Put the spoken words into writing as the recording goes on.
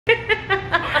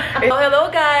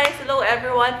Hello guys, hello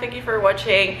everyone, thank you for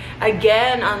watching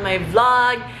again on my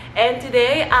vlog. And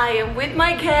today I am with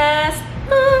my guest.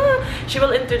 She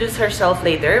will introduce herself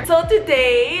later. So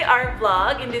today,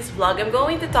 in this vlog, I'm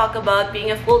going to talk about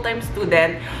being a full-time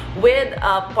student with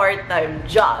a part-time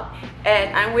job.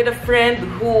 And I'm with a friend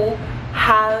who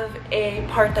have a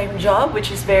part-time job,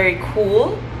 which is very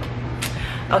cool.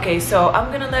 Okay, so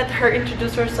I'm gonna let her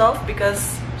introduce herself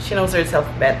because she knows herself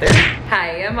better.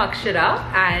 Hi, I'm Akshara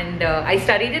and I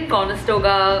studied in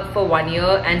Conestoga for 1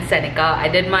 year and Seneca. I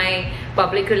did my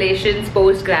public relations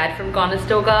post-grad from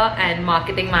Conestoga and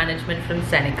marketing management from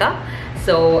Seneca.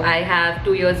 So I have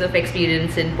 2 years of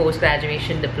experience in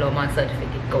post-graduation diploma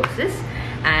certificate courses.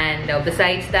 And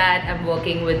besides that, I'm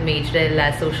working with Majorel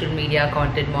as social media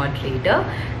content moderator,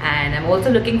 and I'm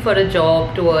also looking for a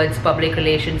job towards public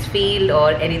relations field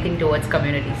or anything towards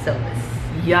community service.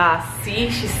 Yeah,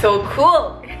 see, she's so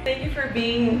cool. Thank you for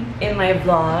being in my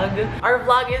vlog. Our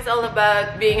vlog is all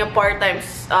about being a part-time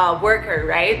worker,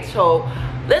 right? So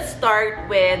let's start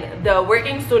with the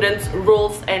working students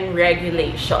rules and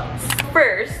regulations.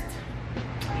 First,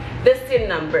 the SIN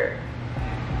number.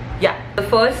 Yeah. The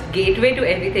first gateway to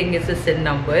everything is a SIN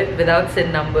number. Without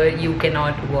SIN number, you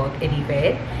cannot work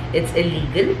anywhere. It's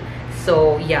illegal.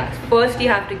 So yeah, first you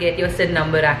have to get your SIN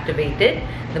number activated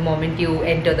the moment you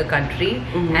enter the country,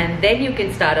 and then you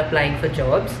can start applying for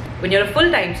jobs. When you're a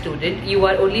full-time student, you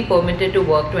are only permitted to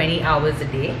work 20 hours a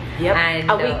day. Yep.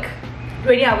 And a week.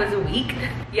 20 hours a week.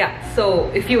 Yeah, so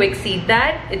if you exceed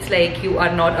that, it's like you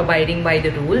are not abiding by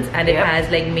the rules, and it has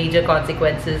like major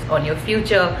consequences on your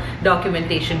future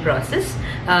documentation process.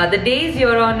 The days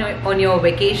you're on your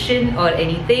vacation or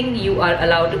anything, you are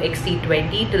allowed to exceed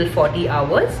 20 till 40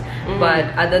 hours.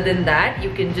 But other than that,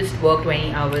 you can just work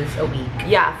 20 hours a week.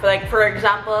 Yeah, for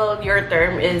example, your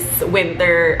term is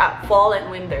winter, fall and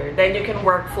winter. Then you can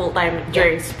work full-time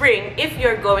during spring if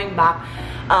you're going back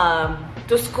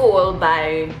to school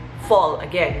by fall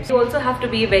again. You also have to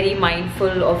be very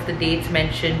mindful of the dates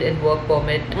mentioned in work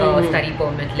permit or study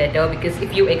permit letter, because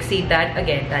if you exceed that,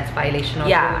 again, that's violation of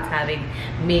rules, having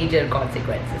major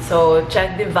consequences. So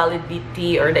check the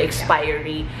validity or the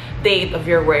expiry date of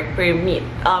your work permit.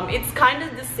 It's kind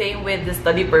of the same with the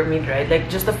study permit, right? Like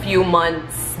just a few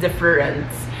months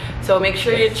difference. So make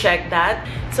sure you check that.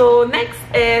 So next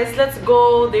is, let's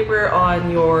go deeper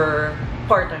on your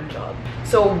part-time job.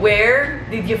 So where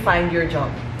did you find your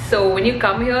job? So when you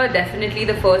come here, definitely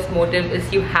the first motive is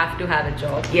you have to have a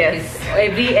job. Yes.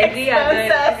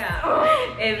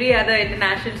 Every other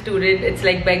international student, it's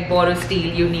like beg, borrow,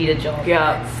 steal, you need a job.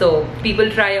 Yeah. So people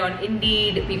try on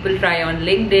Indeed, people try on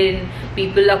LinkedIn,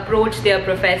 people approach their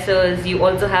professors. You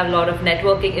also have a lot of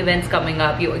networking events coming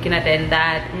up. You can attend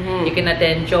that. You can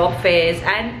attend job fairs,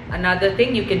 and another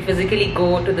thing, you can physically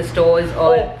go to the stores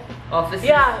or offices.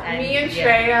 Yeah, me and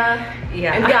Shreya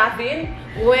and Gavin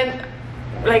went,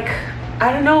 like,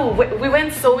 I don't know, we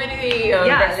went so many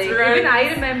restaurants. Like, even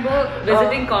I remember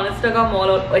visiting Conestoga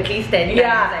Mall at least 10 times,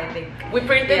 I think. We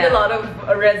printed a lot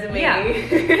of resume.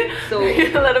 So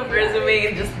a lot of resume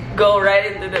and just go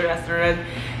right into the restaurant.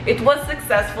 It was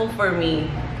successful for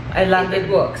me. I landed. It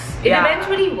works. It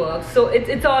eventually works. So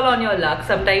it's all on your luck.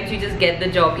 Sometimes you just get the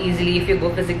job easily if you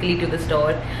go physically to the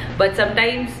store, but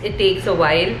sometimes it takes a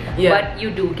while. But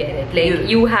you do get it. Like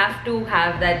you have to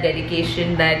have that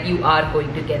dedication that you are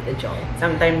going to get the job.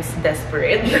 Sometimes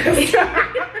desperate.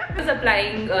 I was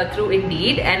applying through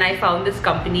Indeed, and I found this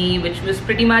company which was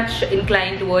pretty much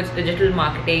inclined towards digital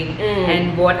marketing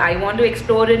and what I want to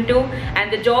explore into.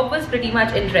 And the job was pretty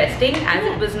much interesting, as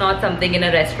it was not something in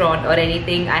a restaurant or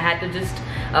anything. I had to just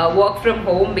work from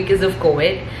home because of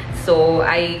COVID. So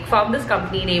I found this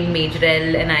company named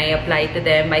Majorel, and I applied to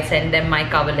them. I sent them my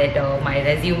cover letter, my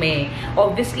resume.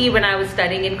 Obviously, when I was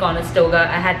studying in Conestoga,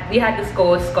 we had this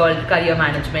course called career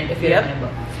management, if you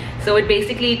remember. So it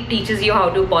basically teaches you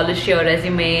how to polish your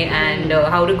resume and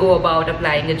how to go about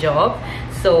applying a job.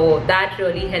 So that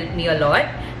really helped me a lot.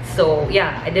 So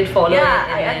yeah, I did follow it.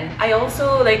 And I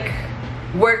also like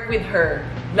work with her,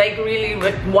 like really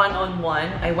one-on-one.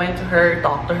 I went to her,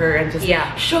 talked to her, and just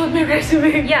showed my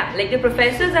resume. Yeah, like the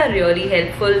professors are really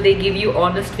helpful. They give you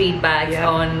honest feedbacks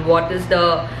on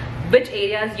which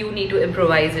areas you need to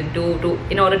improvise into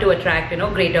in order to attract,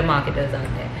 greater marketers out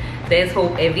there. There's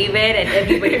hope everywhere, and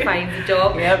everybody finds a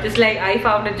job. Just like I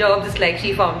found a job, just like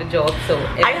she found a job. So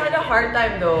I had a hard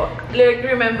time though. Like,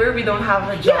 remember, we don't have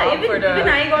a job. Even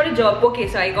I got a job. Okay,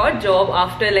 so I got a job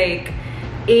after like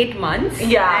 8 months.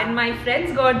 And my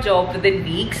friends got job within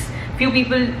weeks. Few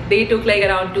people, they took like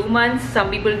around 2 months.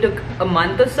 Some people took a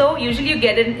month or so. Usually you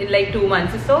get it in like 2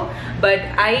 months or so, but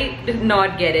I did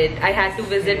not get it. I had to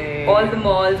visit all the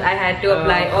malls. I had to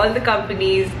apply all the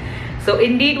companies. So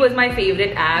Indeed was my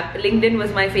favorite app. LinkedIn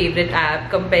was my favorite app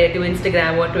compared to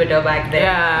Instagram or Twitter back then.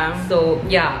 Yeah. So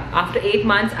yeah, after 8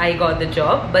 months I got the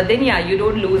job. But then yeah, you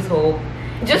don't lose hope.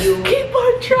 Just keep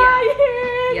on trying.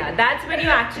 Yeah, that's when you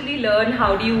actually learn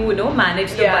how do you,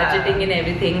 manage the budgeting and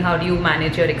everything. How do you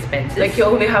manage your expenses? Like you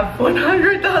only have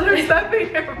 $100 left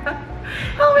in your bank.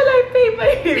 How will I pay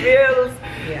my bills?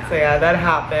 Yeah. So yeah, that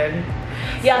happened.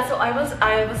 Yeah, so I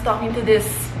was talking to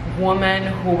this woman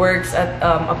who works at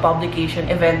a publication,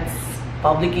 events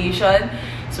publication.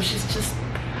 So she's just,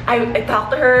 I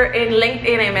talked to her in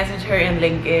LinkedIn, I messaged her in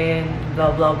LinkedIn,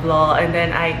 blah blah blah, and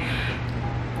then I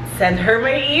send her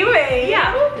my email.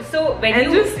 Yeah. So when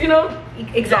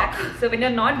exactly. So when you're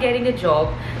not getting a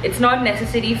job, it's not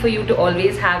necessary for you to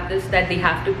always have this that they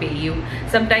have to pay you.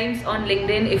 Sometimes on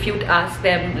LinkedIn, if you ask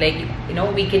them like,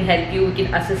 we can help you, we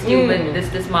can assist you with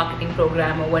this marketing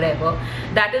program or whatever,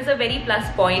 that is a very plus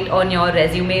point on your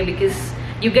resume because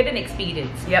you get an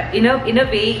experience. Yep. In a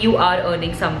way, you are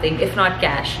earning something. If not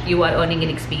cash, you are earning an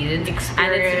experience.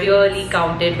 And it's really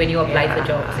counted when you apply for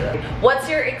jobs. Yeah. What's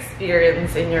your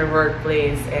experience in your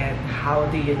workplace and how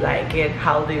do you like it?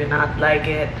 How do you not like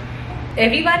it?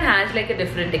 Everyone has like a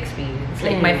different experience.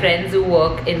 Like my friends who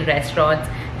work in restaurants,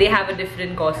 they have a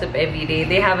different gossip every day.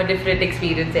 They have a different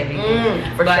experience every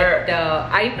day. For sure.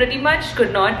 I pretty much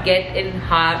could not get in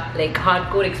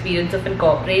hardcore experience of a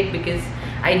corporate because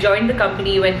I joined the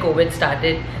company when COVID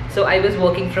started, so I was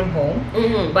working from home.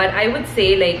 But I would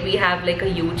say like we have like a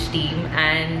huge team,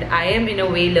 and I am in a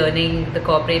way learning the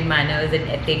corporate manners and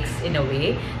ethics in a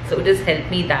way. So it has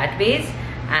helped me that ways.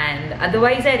 And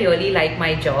otherwise, I really like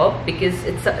my job because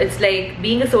it's like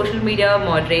being a social media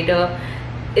moderator.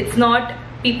 It's not.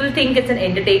 People think it's an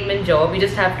entertainment job. You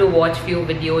just have to watch few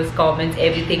videos, comments,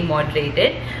 everything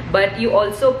moderated. But you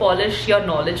also polish your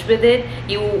knowledge with it.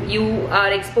 You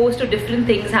are exposed to different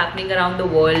things happening around the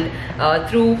world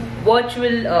through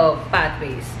virtual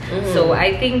pathways. So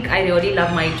I think I really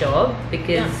love my job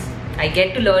because I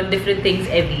get to learn different things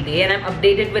every day, and I'm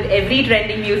updated with every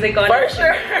trending music on For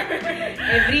sure.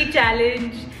 every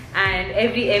challenge and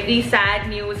every sad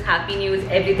news, happy news,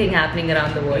 everything happening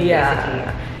around the world.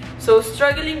 Basically. So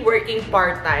struggling working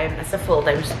part-time as a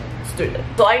full-time student.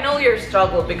 So I know your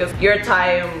struggle because your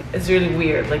time is really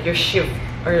weird, like your shift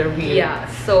are weird. Yeah,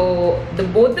 so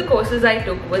both the courses I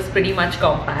took was pretty much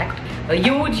compact.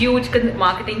 Huge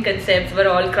marketing concepts were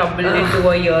all crumbled into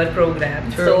a year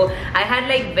program. True. So I had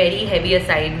like very heavy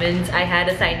assignments. I had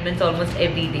assignments almost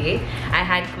every day. I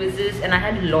had quizzes and I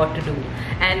had a lot to do.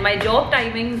 And my job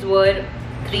timings were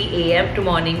 3 a.m. to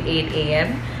morning 8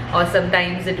 a.m. or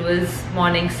sometimes it was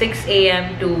morning 6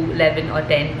 a.m. to 11 or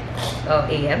 10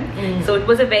 a.m. So it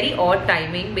was a very odd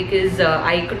timing because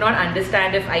I could not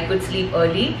understand if I could sleep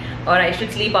early or I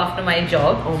should sleep after my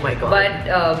job. Oh my god.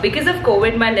 But because of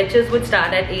COVID, my lectures would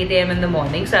start at 8 a.m. in the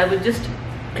morning, so I would just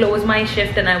close my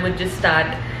shift and I would just start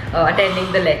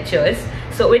attending the lectures.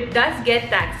 So it does get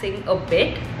taxing a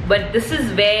bit, but this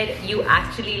is where you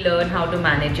actually learn how to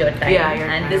manage your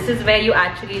time. This is where you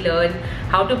actually learn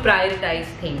how to prioritize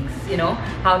things,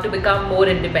 how to become more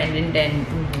independent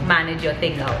and manage your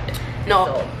thing out.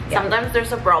 Sometimes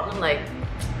there's a problem like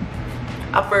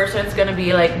a person's gonna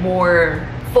be like more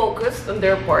focused on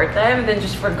their part-time and then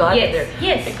just forgot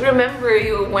like remember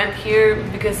you went here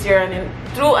because you're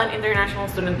through an international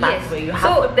student pathway. You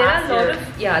have to pass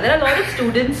there are a lot of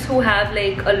students who have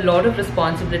like a lot of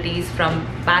responsibilities from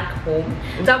back home.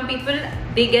 Some people,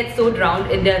 they get so drowned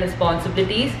in their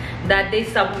responsibilities that they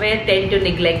somewhere tend to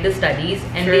neglect the studies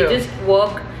and they just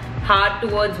work hard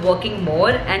towards working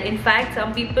more, and in fact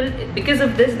some people, because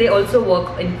of this, they also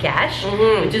work in cash,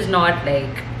 which is not like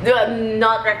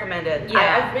not recommended.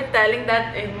 I've been telling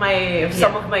that in my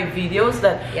some of my videos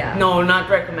that no, not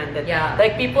recommended.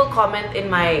 Like people comment in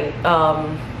my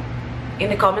in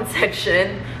the comment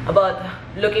section about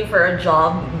looking for a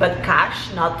job but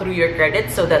cash, not through your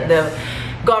credit, so that the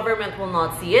government will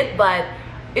not see it. But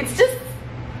it's just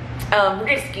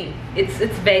risky. It's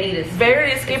very risky.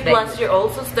 Very risky. Plus you're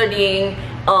also studying.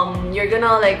 You're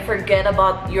gonna like forget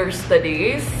about your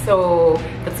studies, so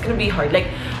that's gonna be hard. Like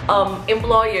most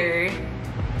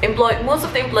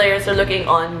of the employers are looking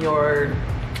on your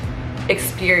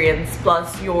experience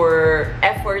plus your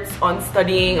efforts on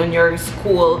studying on your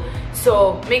school.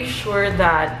 So make sure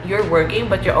that you're working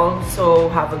but you also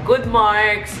have a good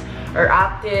marks, are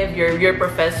active. Your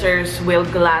professors will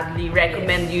gladly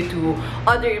recommend you to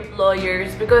other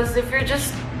employers, because if you're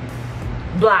just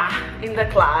blah in the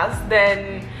class,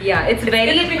 then yeah, it's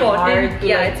very important.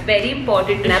 Yeah, it's very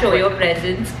important to show your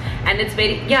presence. And it's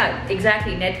very, yeah,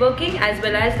 exactly, networking, as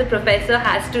well as the professor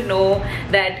has to know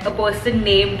that a person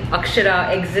named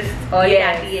Akshara exists or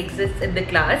Yati exists in the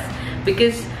class.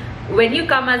 Because when you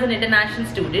come as an international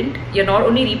student, you're not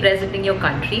only representing your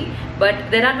country, but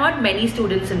there are not many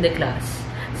students in the class.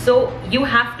 So you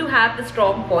have to have the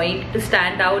strong point to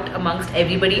stand out amongst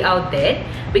everybody out there,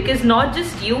 because not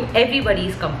just you, everybody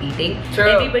is competing. True.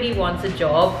 Everybody wants a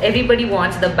job, everybody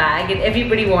wants the bag, and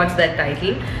everybody wants that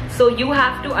title. So you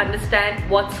have to understand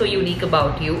what's so unique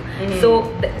about you. So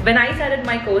when I started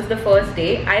my course the first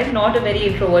day, I am not a very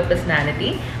introvert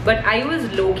personality, but I was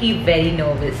low-key very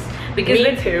nervous. Because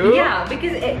Me too. Yeah,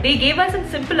 because they gave us a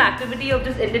simple activity of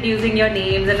just introducing your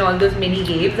names and all those mini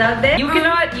games out there. You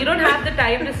don't have the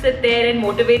time to sit there and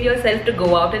motivate yourself to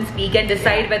go out and speak and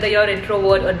decide whether you're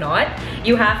introvert or not.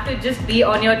 You have to just be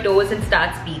on your toes and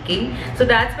start speaking. So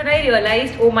that's when I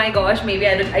realized, oh my gosh, maybe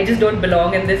I just don't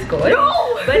belong in this course.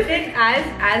 No! But then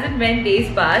as and when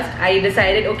days passed, I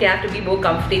decided, okay, I have to be more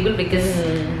comfortable, because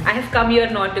I have come here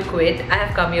not to quit. I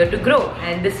have come here to grow,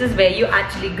 and this is where you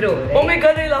actually grow, right? Oh my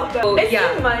god, I love that. So, It's your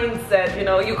mindset, you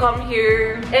know, you come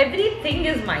here. Everything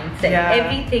is mindset.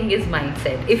 Everything is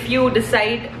mindset. If you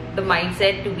decide the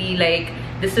mindset to be like,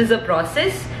 this is a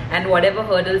process, and whatever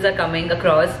hurdles are coming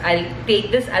across, I'll take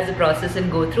this as a process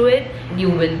and go through it, you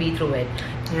will be through it.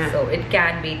 So it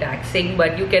can be taxing,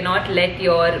 but you cannot let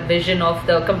your vision of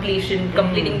the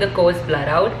completing the course blur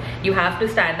out. You have to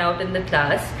stand out in the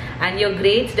class, and your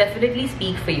grades definitely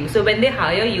speak for you. So when they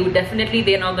hire you, definitely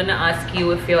they're not gonna ask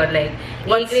you if you're like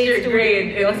What's your student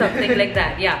grade? or something like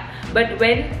that. Yeah, but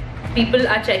when people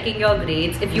are checking your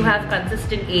grades, if you have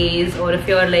consistent A's or if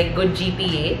you're like good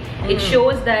GPA, it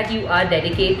shows that you are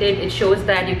dedicated. It shows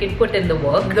that you can put in the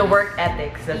work. The work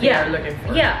ethics that they are looking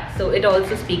for. Yeah, so it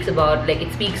also speaks about, like,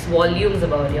 it speaks volumes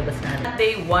about your personality.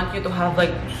 They want you to have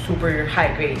like super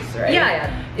high grades, right?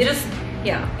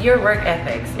 Yeah. Your work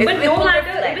ethics. But no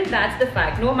matter, even that's the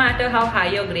fact, no matter how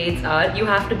high your grades are, you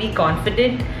have to be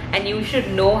confident, and you should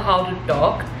know how to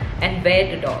talk and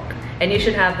where to talk. And you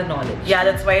should have the knowledge. Yeah,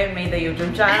 that's why I made the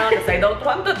YouTube channel, because I don't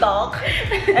want to talk.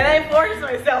 And I force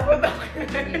myself to talk.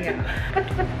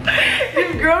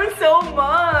 You've grown so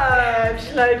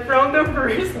much, like from the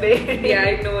first day. Yeah,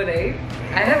 I know, right?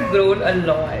 I have grown a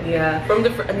lot. Yeah, from the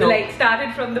like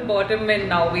started from the bottom and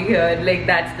now we're here. Like,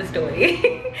 that's the story.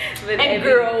 And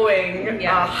growing.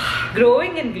 Yeah,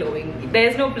 growing and glowing.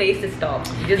 There's no place to stop.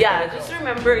 Just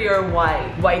remember your why.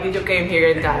 Why did you came here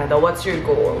in Canada? What's your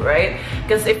goal, right?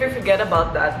 Because if you forget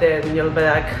about that, then you'll be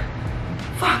like,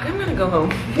 fuck, I'm gonna go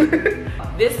home.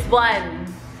 This one.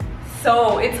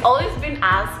 So it's always been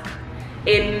asked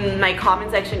in my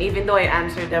comment section, even though I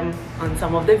answered them on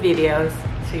some of the videos.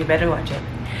 So you better watch it.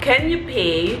 Can you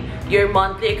pay your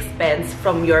monthly expense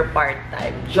from your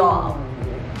part-time job?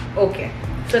 Okay.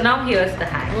 So now here's the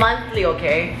hack. Monthly,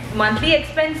 okay? Monthly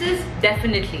expenses,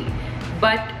 definitely.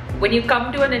 But when you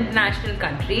come to an international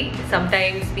country,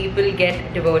 sometimes people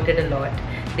get diverted a lot.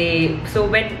 So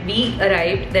when we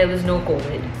arrived, there was no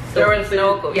COVID. So there was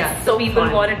no COVID. Yeah, so people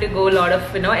wanted to go a lot of,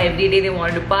 every day they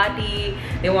wanted to party,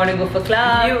 they want to go for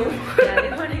clubs. Yeah, they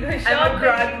want to go shopping. I'm a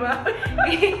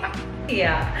grandma.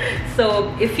 Yeah,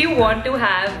 so if you want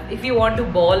to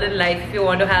ball in life, if you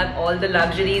want to have all the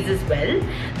luxuries as well,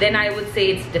 then I would say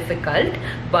it's difficult.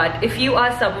 But if you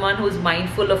are someone who's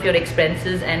mindful of your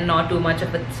expenses and not too much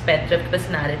of a spendthrift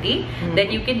personality,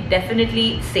 then you can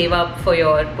definitely save up for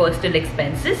your personal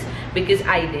expenses, because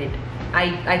I did.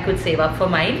 I could save up for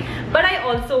mine, but I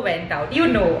also went out.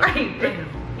 I did.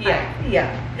 Yeah.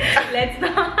 Let's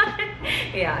not.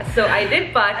 Yeah, so I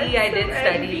did party, I did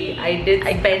study, I did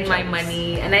spend my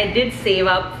money, and I did save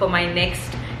up for my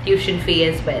next tuition fee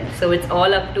as well. So it's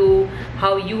all up to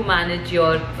how you manage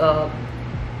your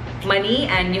money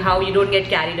and how you don't get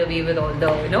carried away with all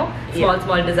the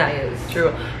small desires.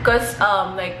 True, because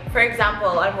like for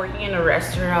example, I'm working in a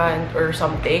restaurant or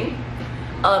something.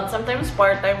 Sometimes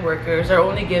part-time workers are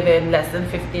only given less than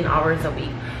 15 hours a week.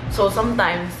 So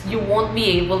sometimes you won't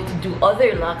be able to do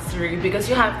other luxury because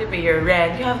you have to pay your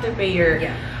rent, you have to pay your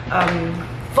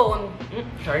phone,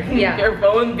 your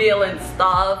phone bill and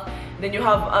stuff. Then you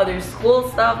have other school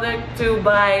stuff to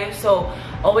buy. So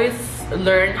always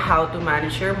learn how to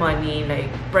manage your money, like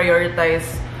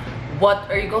prioritize what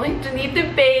are you going to need to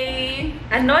pay.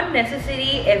 And not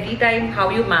necessarily every time how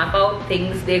you map out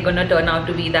things, they're gonna turn out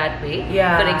to be that way.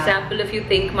 Yeah. For example, if you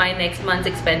think my next month's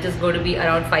expense is going to be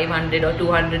around $500 or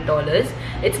 $200,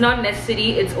 it's not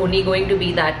necessary it's only going to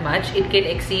be that much. It can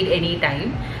exceed any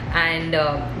time. and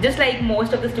just like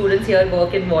most of the students here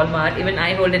work in Walmart, even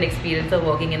I hold an experience of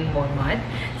working in Walmart.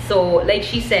 So like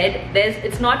she said,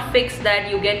 it's not fixed that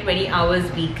you get 20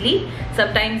 hours weekly.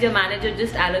 Sometimes your manager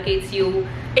just allocates you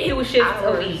 2 shifts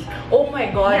a week. Oh my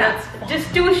god, yeah, that's fun.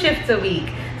 just 2 shifts a week.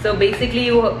 So basically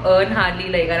you earn hardly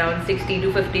like around $60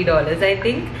 to $50, I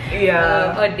think,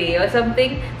 a day or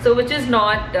something. So which is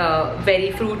not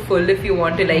very fruitful if you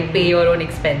want to like pay your own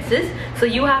expenses. So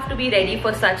you have to be ready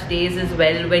for such days as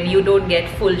well when you don't get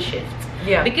full shifts.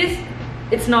 Yeah. Because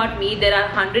it's not me, there are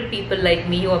 100 people like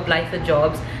me who apply for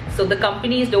jobs. So the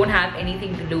companies don't have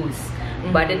anything to lose.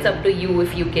 But it's up to you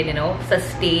if you can, you know,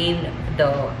 sustain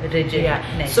the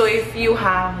rigidness. So if you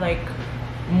have like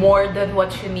more than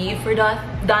what you need for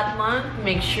that month,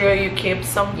 make sure you keep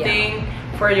something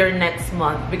for your next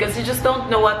month, because you just don't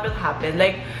know what will happen.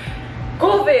 Like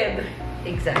COVID.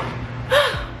 Exactly.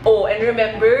 Oh, and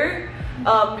remember,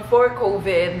 before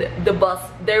COVID,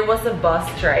 there was a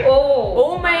bus strike.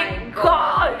 Oh my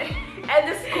god. And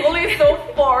the school is so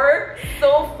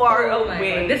far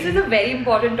away. This is a very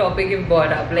important topic you've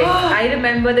brought up. Like, I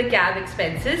remember the cab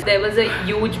expenses. There was a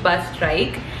huge bus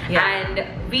strike, and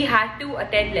we had to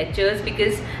attend lectures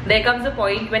because there comes a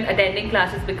point when attending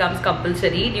classes becomes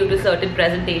compulsory due to certain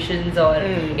presentations or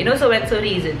you know, so and so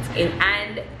reasons.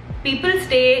 And people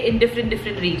stay in different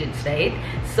regions, right?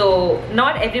 So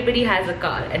not everybody has a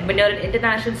car, and when you're an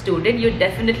international student, you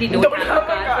definitely don't have a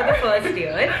car for the first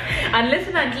year, unless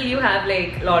and until you have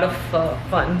like a lot of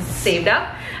funds saved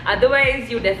up.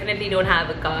 Otherwise, you definitely don't have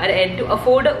a car, and to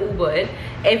afford a Uber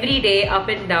every day up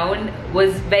and down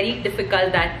was very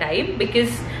difficult that time,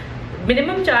 because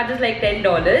minimum charge is like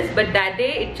 $10, but that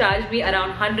day it charged me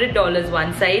around $100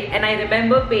 one side, and I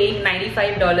remember paying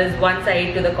 $95 one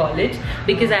side to the college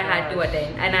because I had to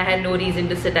attend, and I had no reason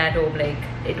to sit at home. Like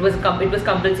it was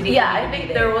compulsory. Yeah, I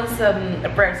think there was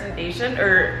a presentation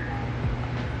or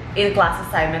in-class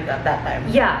assignment at that time.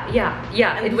 Yeah.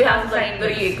 And we have like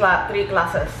three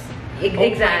classes.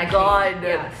 Exactly. Oh my god.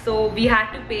 Yeah. So we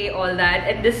had to pay all that,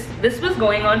 and this was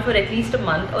going on for at least a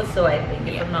month or so, I think,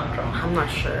 if I'm not wrong. I'm not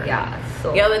sure. Yeah.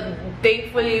 So but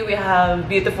thankfully we have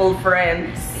beautiful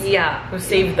friends. Yeah. Who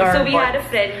saved our So we had a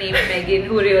friend named Megan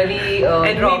who really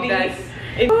dropped us.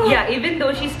 Yeah, even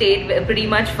though she stayed pretty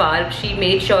much far, she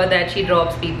made sure that she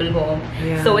drops people home.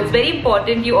 So it's very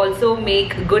important you also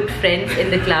make good friends in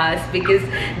the class, because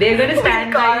they're going to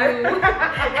stand by you.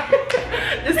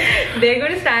 They're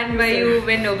going to stand by you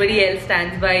when nobody else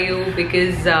stands by you,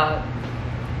 because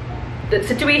the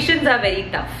situations are very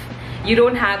tough. You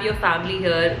don't have your family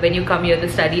here when you come here to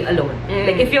study alone.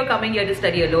 Like if you're coming here to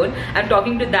study alone, I'm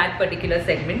talking to that particular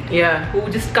segment. Who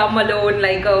just come alone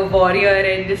like a warrior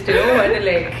and just, you know, want to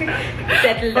like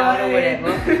settle down or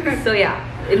whatever. So yeah,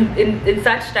 in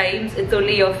such times, it's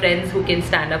only your friends who can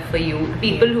stand up for you.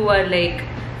 People who are like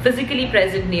physically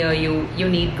present near you, you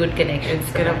need good connections.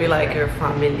 It's gonna be like your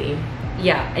family.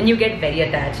 Yeah, and you get very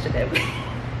attached to them.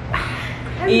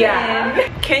 Yeah.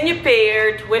 Can you pay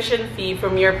your tuition fee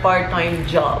from your part-time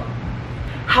job?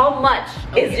 How much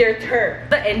is your term?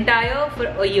 The entire for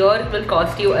a year will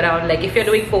cost you around, like if you're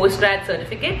doing post-grad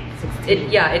certificate,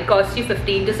 it costs you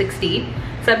 15 to 16,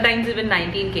 sometimes even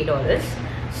 $19K.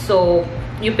 So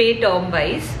you pay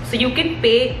term-wise. So you can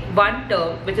pay one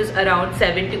term, which is around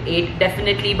 7 to 8,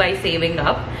 definitely by saving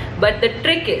up. But the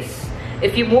trick is,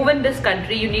 if you move in this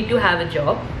country, you need to have a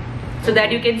job so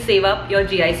that you can save up your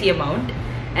GIC amount,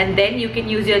 and then you can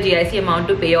use your GIC amount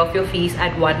to pay off your fees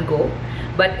at one go.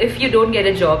 But if you don't get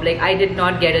a job, like I did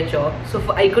not get a job, so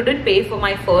I couldn't pay for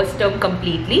my first term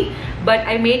completely, but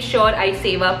I made sure I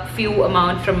save up few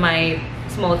amount from my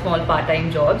small part-time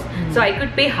jobs, so I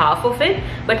could pay half of it.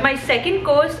 But my second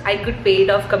course, I could pay it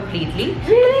off completely.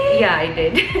 Really? Yeah, I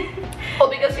did. Oh,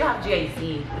 because you have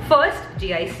GIC. First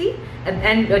GIC,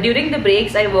 and during the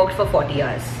breaks I worked for 40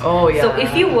 hours. Oh yeah. So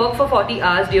if you work for 40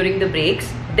 hours during the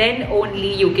breaks, then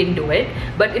only you can do it.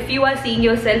 But if you are seeing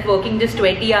yourself working just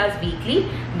 20 hours weekly,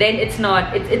 then it's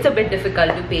a bit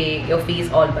difficult to pay your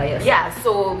fees all by yourself. Yeah,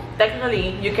 so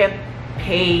technically you can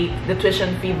pay the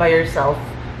tuition fee by yourself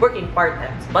working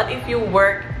part-time. But if you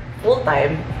work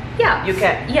full-time, yeah, you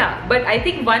can. Yeah, but I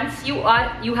think once you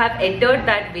have entered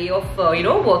that way of you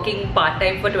know, working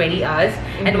part-time for 20 hours,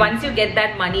 and once you get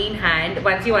that money in hand,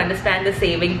 once you understand the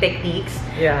saving techniques,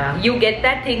 you get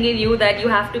that thing in you that you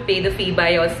have to pay the fee by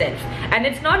yourself. And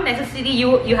it's not necessary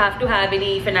you have to have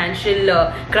any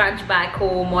financial crunch back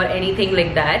home or anything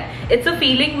like that. It's a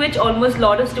feeling which almost a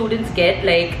lot of students get,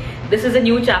 like this is a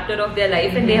new chapter of their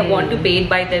life and they want to pay it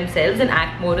by themselves and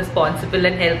act more responsible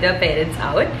and help their parents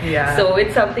out. So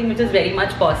it's something which is very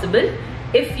much possible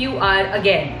if you are,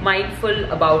 again,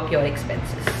 mindful about your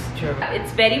expenses. True.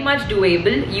 It's very much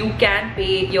doable. You can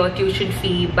pay your tuition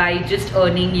fee by just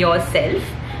earning yourself.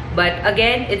 But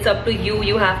again, it's up to you.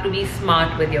 You have to be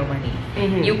smart with your money.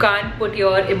 You can't put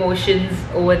your emotions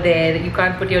over there. You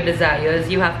can't put your desires.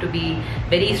 You have to be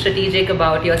very strategic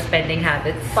about your spending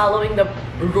habits. Following the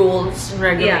rules and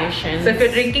regulations. Yeah. So if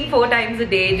you're drinking 4 times a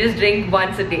day, just drink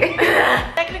once a day.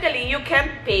 Technically, you can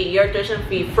pay your tuition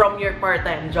fee from your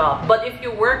part-time job. But if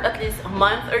you work at least a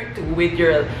month or 2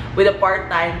 with a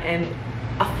part-time and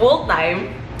a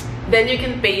full-time, then you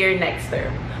can pay your next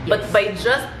term. Yes. But by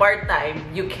just part-time,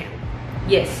 you can't.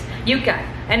 Yes, you can.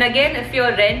 And again, if your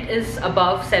rent is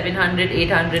above $700,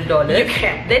 $800, you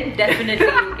can. Then definitely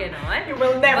you cannot. You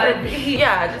will never be.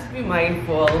 Yeah, just be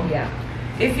mindful. Yeah.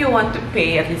 If you want to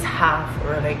pay at least half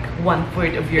or like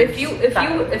 1/4 of your if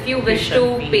you wish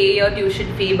to pay your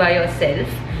tuition fee by yourself,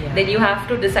 then you have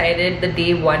to decide it the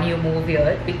day one you move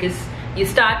here, because you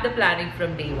start the planning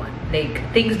from day one. Like,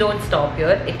 things don't stop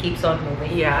here, it keeps on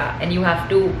moving. Yeah. And you have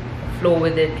to flow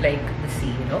with it like the sea,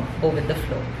 you know, go with the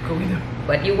flow. Go with it.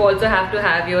 But you also have to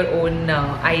have your own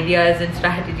ideas and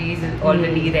strategies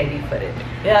already ready for it.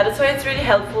 Yeah, that's why it's really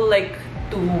helpful, like,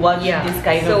 to watch this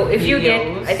kind of So if you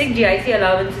videos. get, I think GIC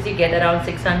allowances, you get around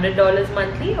 $600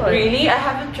 monthly. Or Really? I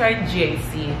haven't tried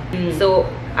GIC. So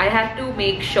I had to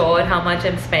make sure how much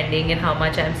I'm spending and how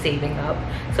much I'm saving up.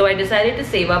 So I decided to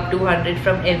save up $200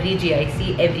 from every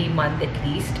GIC every month at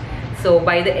least. So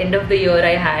by the end of the year,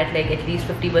 I had like at least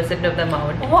 50% of the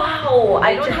amount. Wow!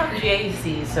 I don't have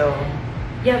GIC, so...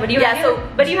 Yeah, but you had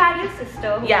your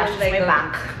sister who yeah, was she's like my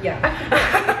bank. Yeah.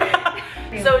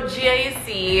 So GIC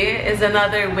is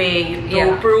another way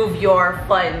to prove your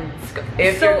funds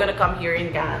if you're gonna come here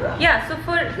in Canada. Yeah, so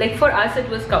for us it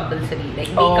was compulsory. Like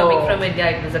me coming from India,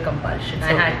 it was a compulsion. So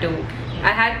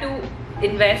I had to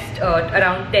invest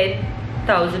around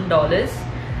 $10,000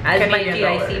 as Canadian my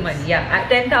GIC dollars. money. Yeah,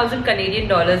 10,000 Canadian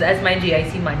dollars as my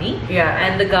GIC money. Yeah.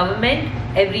 And the government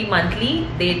every monthly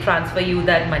they transfer you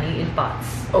that money in parts.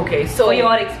 Okay, so for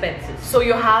your expenses. So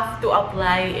you have to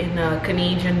apply in a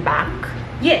Canadian bank.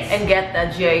 Yes. And get a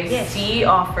GIC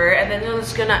offer, and then you're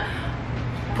just gonna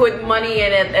put money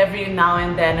in it every now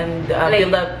and then and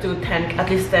build up to at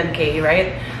least 10K,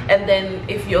 right? And then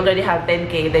if you already have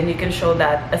 10K, then you can show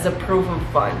that as a proof of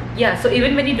fund. Yeah, so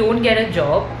even when you don't get a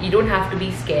job, you don't have to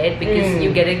be scared because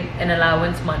you're getting an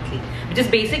allowance monthly, which is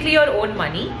basically your own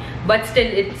money, but still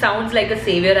it sounds like a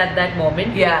savior at that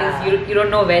moment because you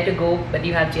don't know where to go, but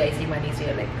you have GIC money, so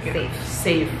you're like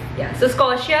safe. Yeah, so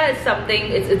Scotia is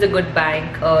something, it's a good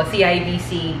bank,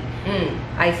 CIBC,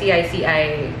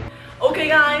 ICICI. Okay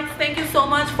guys, thank you so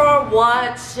much for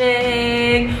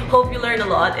watching. Hope you learned a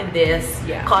lot in this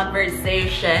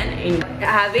conversation.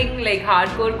 Having like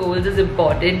hardcore goals is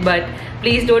important, but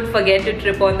please don't forget to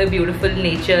trip on the beautiful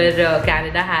nature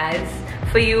Canada has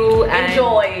for you. And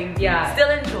enjoy. Yeah.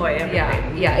 Still enjoy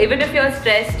everything. Yeah. Even if you're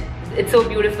stressed, it's so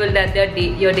beautiful that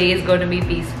your day is going to be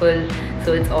peaceful.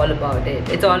 So it's all about it.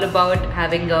 It's all about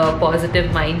having a positive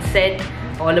mindset,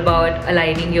 all about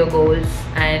aligning your goals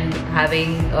and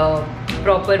having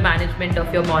proper management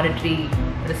of your monetary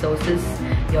resources,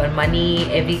 your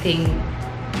money, everything,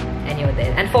 and you're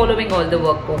there. And following all the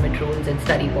work permit rules and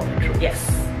study permit rules.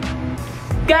 Yes.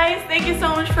 Guys, thank you so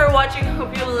much for watching.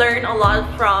 Hope you learned a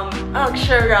lot from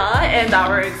Akshara and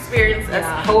our experiences.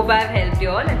 Hope I've helped you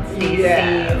all and stay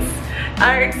safe.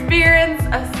 Our experience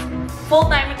as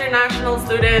full-time international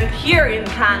student here in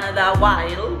Canada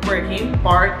while working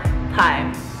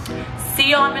part-time. See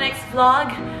you on my next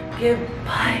vlog.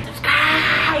 Goodbye.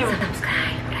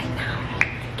 Subscribe.